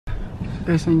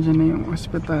Guys, nandiyan na yung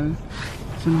hospital.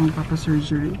 Saan akong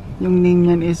papa-surgery. Yung name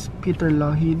niyan is Peter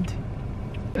Lohid.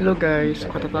 Hello guys,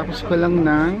 katatapos ko lang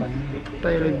ng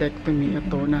thyroidectomy.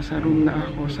 Ito, nasa room na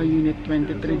ako sa unit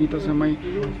 23 dito sa may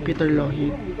Peter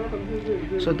Lohid.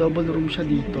 So double room siya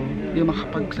dito. Hindi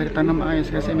makapagsalita na maayos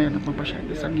kasi mayroon pang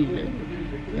pasyente sa gilid.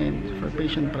 And for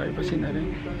patient privacy na rin.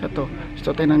 Ito,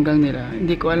 tinanggal nila.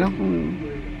 Hindi ko alam kung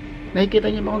nakikita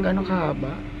niyo ba kung gano'ng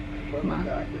kahaba.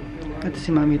 Ito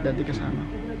si mami at daddy kasama.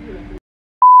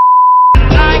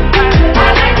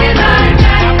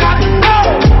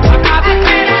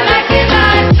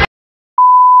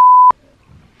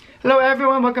 Hello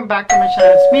everyone, welcome back to my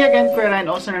channel. It's me again, Kuya Ryan,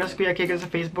 also known as Kuya Kiko sa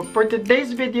Facebook. For today's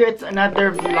video, it's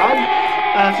another vlog.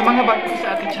 Sa mga bago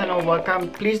sa ating channel, welcome.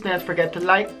 Please do not forget to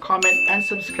like, comment, and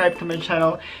subscribe to my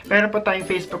channel. Meron po tayong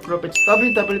Facebook group. It's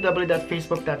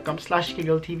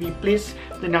www.facebook.com/KigoTV. Please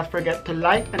do not forget to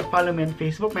like and follow me on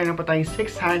Facebook. Meron po tayong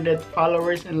 600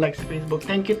 followers and likes sa Facebook.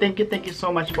 Thank you so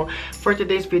much po. For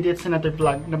today's video, it's another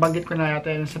vlog. Nabanggit ko na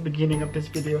yata yun sa beginning of this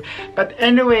video. But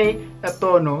anyway,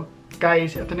 ito no.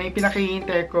 Guys, ito na yung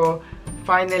pinakahihintay ko.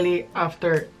 Finally,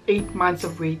 after 8 months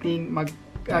of waiting,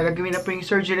 gagawin na po yung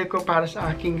surgery ko para sa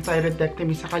aking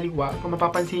thyroidectomy sa kaliwa. Kung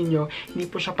mapapansin nyo, hindi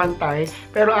po siya pantay.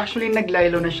 Pero actually,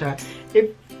 naglaylo na siya.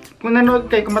 Kung nanood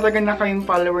kayo, kung matagal na kayong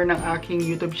follower ng aking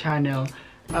YouTube channel,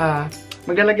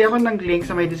 maglalagay ako ng link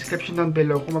sa may description down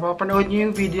below. Kung mapapanood nyo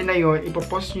yung video na yun,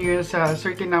 ipopost nyo yun sa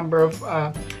certain number of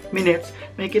minutes,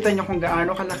 makikita nyo kung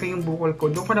gaano kalaki yung bukol ko.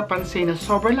 Doon ko napansin na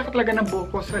sobrang laki talaga ng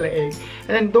bukol sa leeg.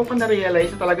 And then doon ko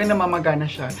na-realize na talaga namamagana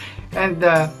siya. And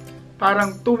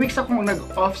parang 2 weeks akong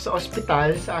nag-off sa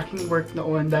ospital sa aking work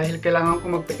noon dahil kailangan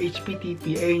ko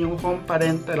magpa-HPTP, ayun yung home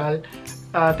parenteral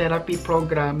therapy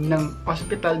program ng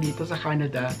hospital dito sa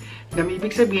Canada. Na may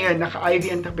ibig sabihin, naka-IV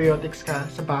antibiotics ka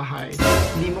sa bahay.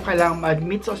 Hindi mo kailangang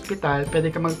ma-admit sa ospital, pwede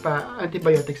ka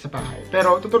magpa-antibiotics sa bahay.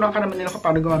 Pero tuturuan ka naman nila kung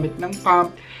paano gumamit ng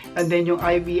pump, and then yung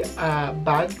IV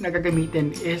bag na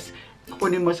gagamitin is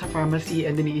kunin mo sa pharmacy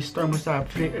and then i-store mo sa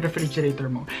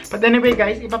refrigerator mo. But anyway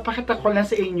guys, ipapakita ko lang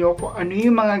sa inyo kung ano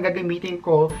yung mga gagamitin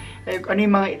ko, ano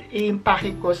yung mga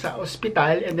i-impake ko sa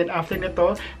ospital, and then after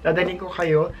nito, dadalhin ko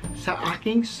kayo sa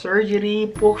aking surgery.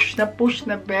 Push na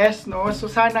best, no? So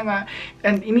sana nga,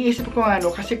 and iniisip ko nga,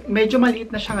 no, kasi medyo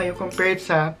maliit na siya ngayon compared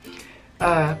sa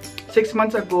 6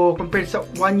 months ago, compared sa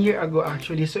 1 year ago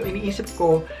actually. So iniisip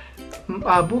ko,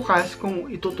 bukas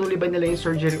kung itutuloy ba nila yung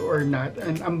surgery or not.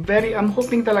 And I'm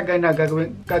hoping talaga na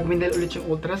gagawin nila ulit yung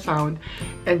ultrasound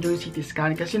and yung CT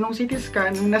scan. Kasi nung CT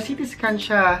scan, nung na-CT scan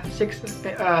siya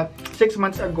 6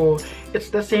 months ago, it's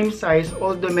the same size,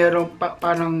 although merong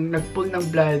parang nag-pull ng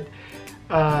blood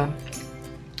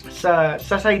sa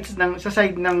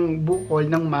side ng bukol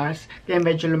ng mass, kaya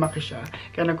medyo lumaki siya,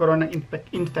 kaya nagkaroon ng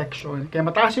infection, kaya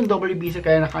mataas yung WBC,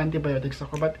 kaya naka-antibiotics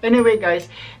ako. But anyway guys,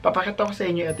 papakita ko sa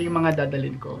inyo, ito yung mga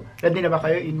dadalhin ko. Ready na ba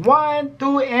kayo? In 1,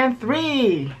 2, and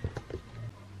 3!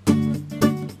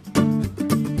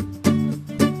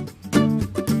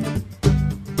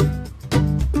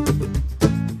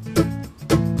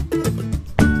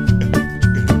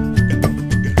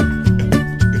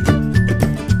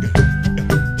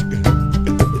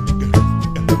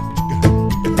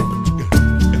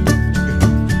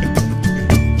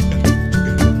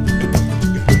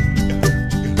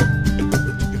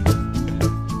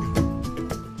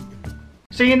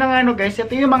 So yun na nga no guys,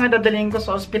 ito yung mga dadalhin ko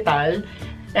sa ospital.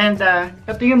 And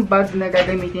ito yung bag na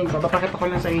gagamitin ko. Papakita ko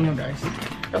lang sa inyo guys.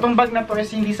 Itong bag na to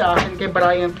is hindi sa akin, kay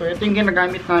Brian to. Ito yung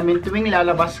ginagamit namin tuwing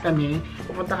lalabas kami.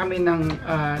 Pupunta kami ng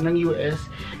US.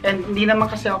 And hindi naman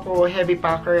kasi ako heavy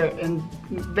packer and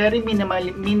very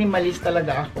minimalist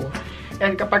talaga ako.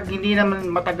 And kapag hindi naman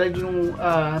matagal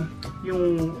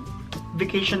yung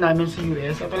vacation namin sa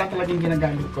US, ito lang talaga yung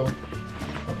ginagamit ko.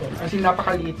 Kasi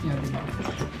napakaliit niya, diba?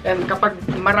 And kapag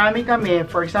marami kami,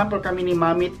 for example, kami ni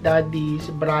Mommy at Daddy, si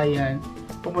Brian,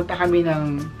 pupunta kami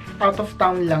ng out of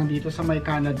town lang dito sa may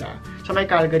Canada, sa may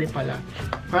Calgary pala.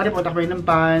 Pari punta kami ng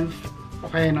Banff, o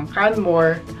kaya ng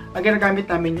Canmore. Ang ginagamit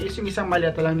namin is yung isang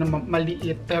maleta lang na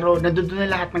maliit, pero nandoon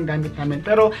na lahat ng gamit namin.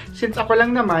 Pero since ako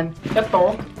lang naman,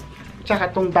 ito,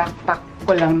 tsaka itong backpack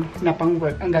ko lang na pang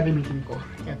work ang gagamitin ko.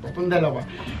 Ito, itong dalawa.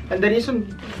 And the reason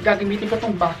gagamitin ko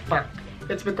itong backpack,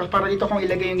 it's because para dito kong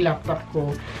ilagay yung laptop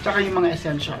ko, tsaka yung mga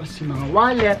essentials, yung mga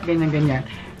wallet, ganyan-ganyan.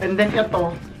 And then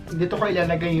ito, dito ko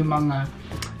ilalagay yung mga,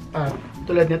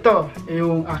 tulad nito,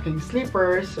 yung aking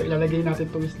slippers. So ilalagay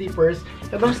natin itong slippers.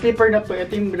 Itong slipper na to,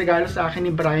 ito yung regalo sa akin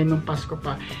ni Brian nung Pasko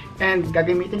pa. And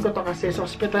gagamitin ko to kasi sa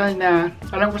hospital na,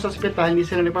 alam ko sa hospital, hindi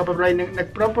sila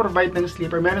nagpro-provide ng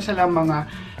slipper. Meron silang mga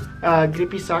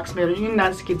grippy socks. Meron yung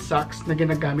non-skid socks na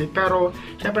ginagamit. Pero,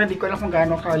 syempre, hindi ko alam kung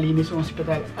gaano kalinis yung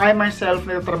hospital. I myself,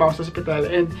 nagtatrabaho sa hospital.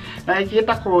 And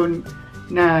nakikita ko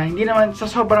na hindi naman sa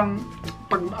sobrang,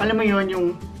 pag alam mo yun, yung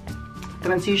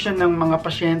transition ng mga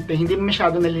pasyente, hindi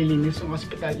masyado nalilinis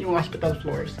yung hospital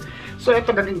floors. So,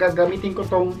 ito, gagamitin ko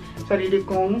tong sarili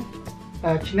kong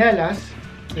chinelas.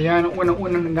 Ayan, ang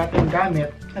unang-unang natin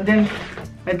gamit. And then,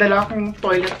 may dala akong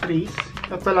toiletries.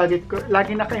 Ito,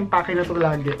 lagi naka-impake na ito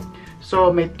lagi.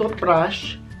 So, may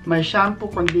toothbrush, may shampoo,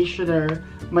 conditioner,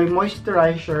 may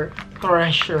moisturizer,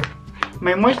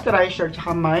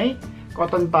 tsaka may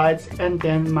cotton pads, and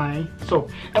then may soap.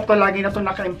 Ito, lagi na ito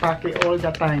naka-impake all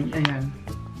the time. Ayan.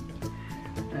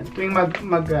 And tuwing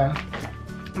mag-out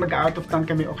of town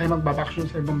kami, okay, magbabakasyon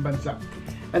sa ibang bansa.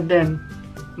 And then,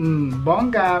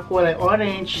 bongga, kulay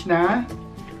orange na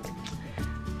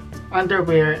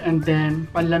underwear, and then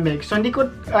panlamig. So hindi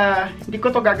ko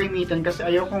to gagamitin kasi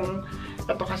ayokong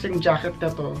ito kasing jacket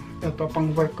na to, ito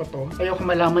pang work ko to. Ayoko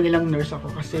malaman nilang nurse ako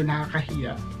kasi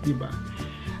nakakahiya, di ba?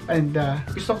 And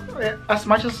gusto as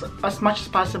much as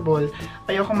possible,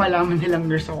 ayoko malaman nilang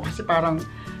nurse ako kasi parang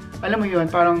alam mo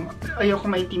yun, parang ayoko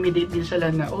ma-intimidate din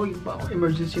sila na, oh,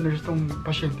 emergency nurse tong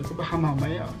pasyente ko, baka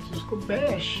mamaya. Sus ko,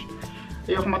 besh.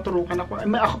 Ayoko maturukan ako.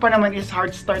 Ako pa naman is hard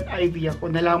start IV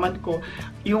ako. Nalaman ko,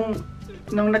 yung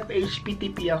nung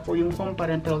nag-HPTP ako, yung home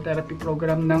parental therapy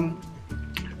program ng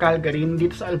Calgary,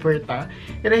 dito sa Alberta,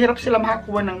 hirap sila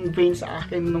makakuha ng vein sa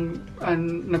akin nung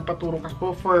nagpaturok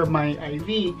ako for my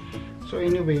IV. So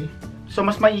anyway, so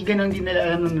mas maiga nang hindi nila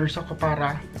alam ng nurse ako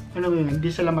para,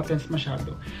 hindi sila matense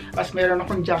masyado. As meron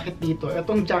akong jacket dito.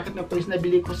 Itong jacket na to is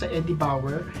nabili ko sa Eddie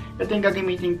Bauer. Ito yung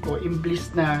gagamitin ko, imbes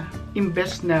na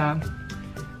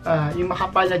yung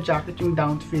makapal na jacket, yung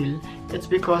downfill. It's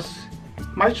because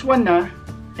March 1 na,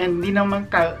 and hindi naman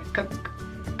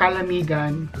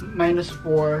kalamigan,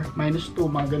 -4, -2,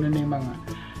 mga ganun na yung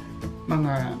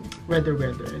mga weather.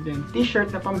 And then t-shirt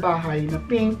na pambahay na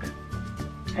pink.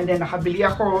 And then nakabili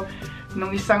ako nung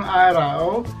isang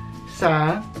araw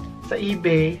sa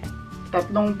eBay,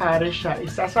 3 pares siya.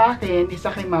 Isa sa akin, isa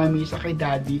kay mami, isa kay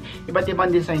daddy. Iba't ibang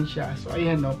design siya. So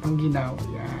ayan, no, pangginaw.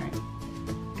 Yan.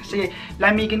 Kasi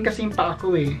lamigin kasi yung pa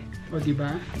ako eh. O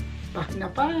diba? Pak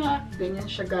na pak. Ganyan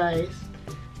siya, guys.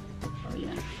 O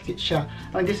yan. Cute siya.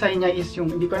 Ang design niya is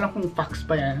yung, hindi ko alam kung fax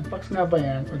ba yan. Fax nga ba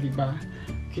yan? O diba?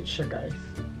 Cute siya, guys.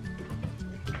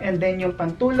 And then yung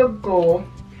pantulog ko,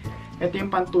 ito yung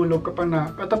pantulog ko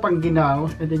ito pang ginaw.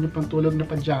 And then yung pantulog na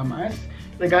pajamas.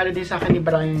 Regalo din sa akin ni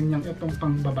Brian yung itong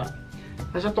pangbaba.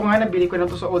 Kasi ito nga, nabili ko na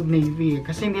to sa Old Navy.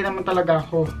 Kasi hindi naman talaga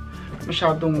ako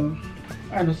masyadong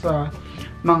sa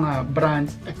mga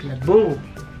brands eklabo.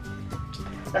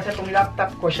 Kasi itong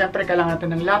laptop ko, syempre kailangan natin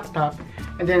ng laptop.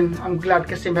 And then, I'm glad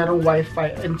kasi merong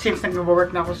wifi. And since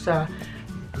nag-work na ako sa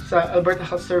Alberta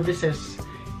Health Services,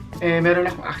 meron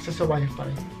akong access sa wifi.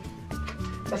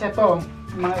 Kasi ito,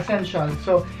 mga essential.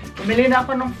 So, bumili na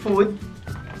ako ng food.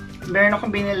 Meron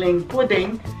akong biniling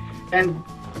pudding. And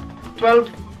 12,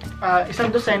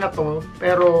 isang dosen na to.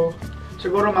 Pero,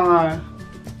 siguro mga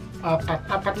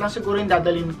apat lang siguro yung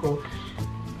dadalhin ko.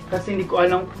 Kasi hindi ko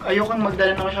alam, ayokong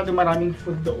magdala na masyado maraming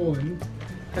food doon.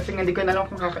 Kasi hindi ko na alam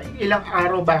kung ilang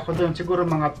araw ba ako doon. Siguro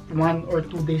mga 1 or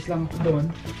 2 days lang ako doon.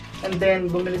 And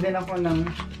then, bumili din ako ng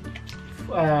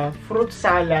fruit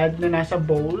salad na nasa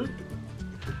bowl.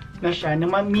 Na siya,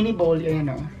 na mini bowl,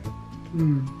 ayan o.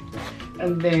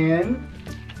 And then,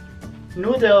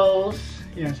 noodles.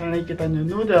 Yan, sana nakikita nyo,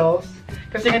 noodles.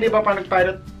 Kasi nga diba pa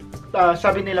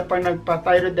sabi nila pa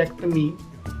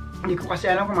nagpa-thyroidectomy, hindi ko kasi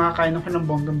alam kung makakain ako ng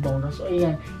bonggang-bongga. So,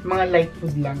 ayan, yung mga light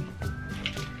food lang.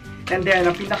 And then,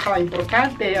 ang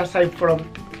pinaka-importante, aside from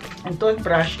ang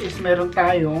toothbrush, is meron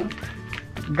tayong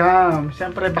gum.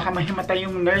 Siyempre, baka mahimatay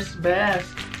yung nurse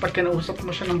best pag kinausap mo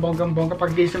siya ng bonggang-bongga,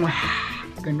 pag gising mo,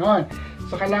 ganon.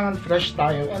 So, kailangan fresh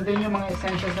tayo. And then, yung mga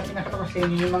essentials na pinakita ko sa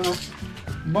inyo, yung mga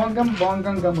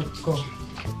bonggang-bonggang gamot ko.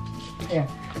 Ayan.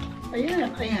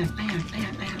 Ayan.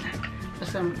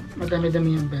 Basta,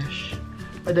 madami-dami yung besh.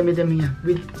 Madami-dami yan.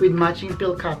 With matching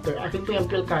pill cutter. Akin po yung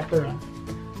pill cutter.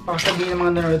 Baka sabihin ng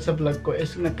mga nanonood sa vlog ko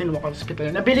is kinuha ko sa hospital.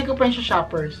 Nabili ko pa yun sa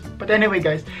shoppers. But anyway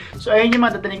guys, so ayun yung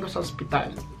madadaling ko sa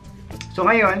hospital. So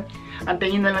ngayon,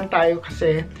 antayin na lang tayo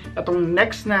kasi itong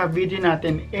next na video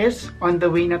natin is on the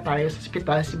way na tayo sa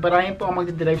hospital. Si Brian po ang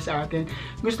magdadrive sa atin.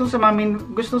 Gustong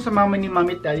sumama ni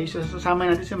Mami at Daddy. So sasama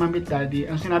natin si Mami at Daddy.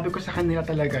 Ang sinabi ko sa kanila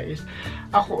talaga is,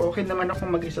 ako okay naman akong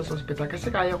mag-isa sa hospital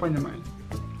kasi kaya ko naman.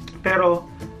 Pero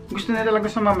gusto na talaga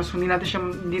sumama, so hindi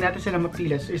natin sila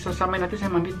mapilas. So isasama natin sa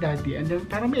Mami at Daddy, and then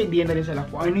para may idea na rin sila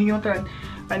kung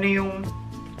ano yung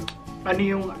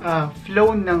flow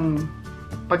ng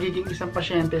pagiging isang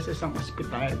pasyente sa isang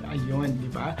ospital. Ayun,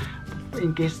 di ba?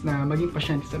 In case na maging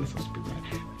pasyente sila sa ospital.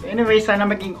 Anyway, sana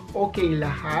maging okay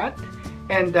lahat.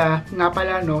 And nga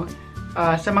pala, no,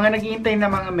 sa mga naghihintay na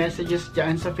mga messages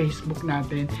dyan sa Facebook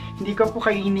natin, hindi ko po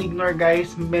kayo ini-ignore,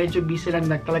 guys. Medyo busy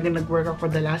lang. Talagang nag-work ako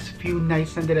the last few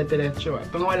nights na dire-diretso.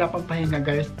 Ito nga wala pang pahinga,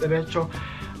 guys. Diretso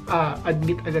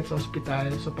admit agad sa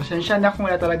ospital. So, pasensya na kung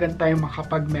wala talagang tayo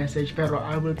makapag-message. Pero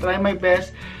I will try my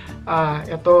best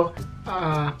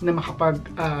na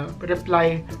makapag-reply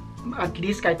at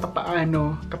least kahit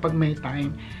papaano kapag may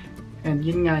time. And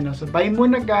yun nga, no. So, bye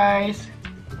muna, guys!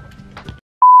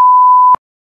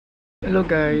 Hello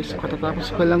guys, katatapos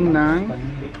ko lang ng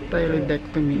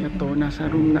thyroidectomy. Ito, nasa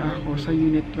room na ako sa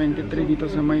unit 23 dito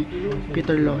sa may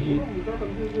Peter Lohit.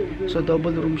 So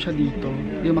double room siya dito.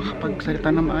 Hindi makapagsalita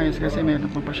na maayos kasi meron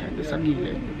pang pasyente sa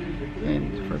gilid.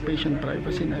 And for patient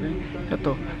privacy na rin.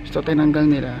 Ito, tinanggal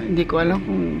nila. Hindi ko alam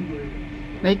kung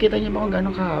nakikita niyo ba kung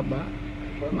gano'ng kahaba.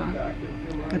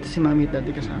 Ito si mami at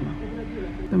daddy kasama.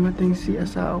 Dumating si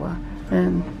asawa.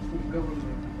 And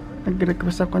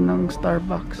nag-request ako ng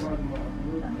Starbucks.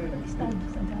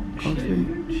 Coffee.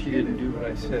 She didn't do what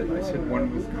I said. I said one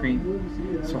with cream.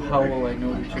 So how will I know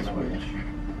which is which?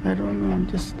 I don't know.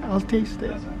 I'll taste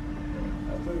it.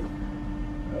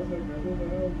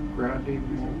 Grande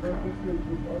mocha.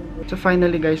 So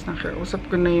finally guys, nakausap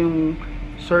ko na yung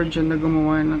surgeon na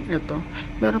gumawa ng ito.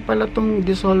 Meron pala tong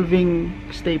dissolving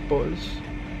staples.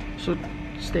 So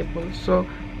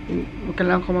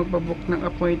kailangan ko magpabook ng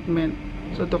appointment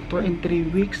sa doctor in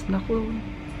 3 weeks. Naku,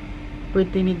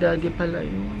 pwede ni daddy pala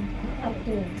yun. Up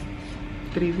to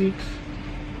 3 weeks.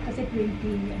 Kasi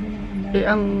 20,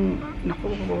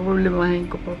 naku, problemahin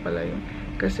ko pa pala yun.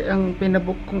 Kasi ang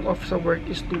pinabook kong off sa work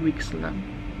is 2 weeks lang.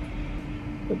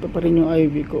 Ito pa rin yung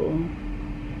IV ko.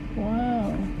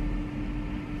 Wow.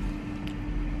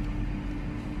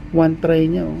 One try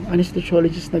niya, oh.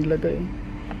 Anesthesiologist naglagay.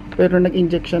 Pero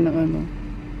nag-inject siya ng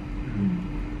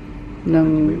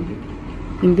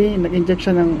hindi, nag-inject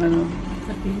siya ng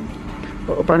sa pin.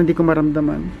 Oo, parang hindi ko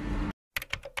maramdaman.